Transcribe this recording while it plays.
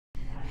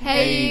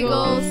Hey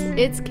Eagles,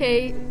 it's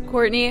Kate,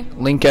 Courtney,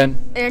 Lincoln,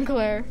 and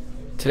Claire.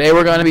 Today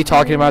we're going to be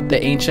talking about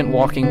the ancient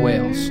walking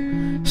whales.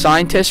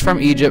 Scientists from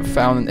Egypt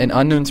found an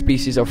unknown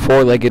species of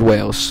four-legged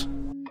whales.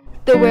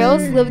 The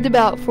whales lived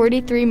about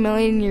 43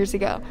 million years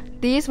ago.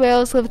 These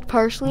whales lived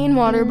partially in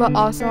water but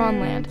also on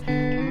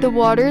land. The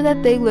water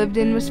that they lived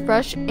in was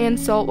fresh and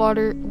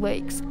saltwater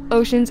lakes,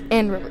 oceans,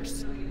 and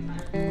rivers.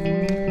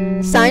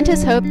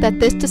 Scientists hope that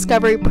this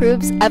discovery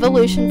proves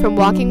evolution from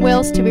walking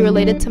whales to be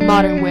related to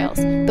modern whales.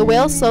 The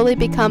whales slowly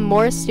become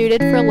more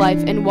suited for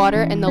life in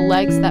water, and the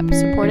legs that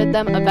supported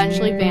them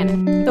eventually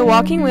vanished. The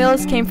walking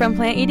whales came from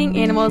plant-eating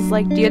animals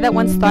like deer that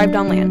once thrived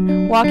on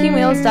land. Walking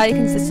whales' diet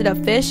consisted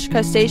of fish,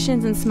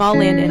 crustaceans, and small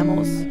land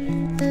animals.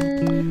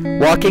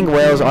 Walking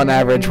whales on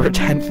average were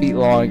 10 feet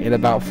long and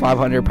about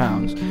 500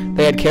 pounds.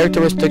 They had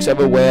characteristics of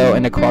a whale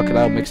and a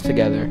crocodile mixed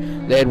together.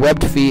 They had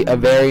webbed feet, a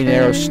very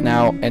narrow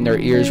snout, and their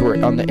ears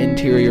were on the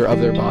interior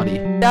of their body.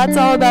 That's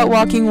all about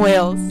walking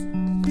whales.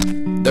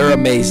 They're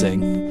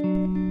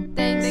amazing.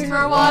 Thanks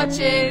for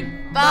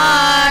watching. Bye.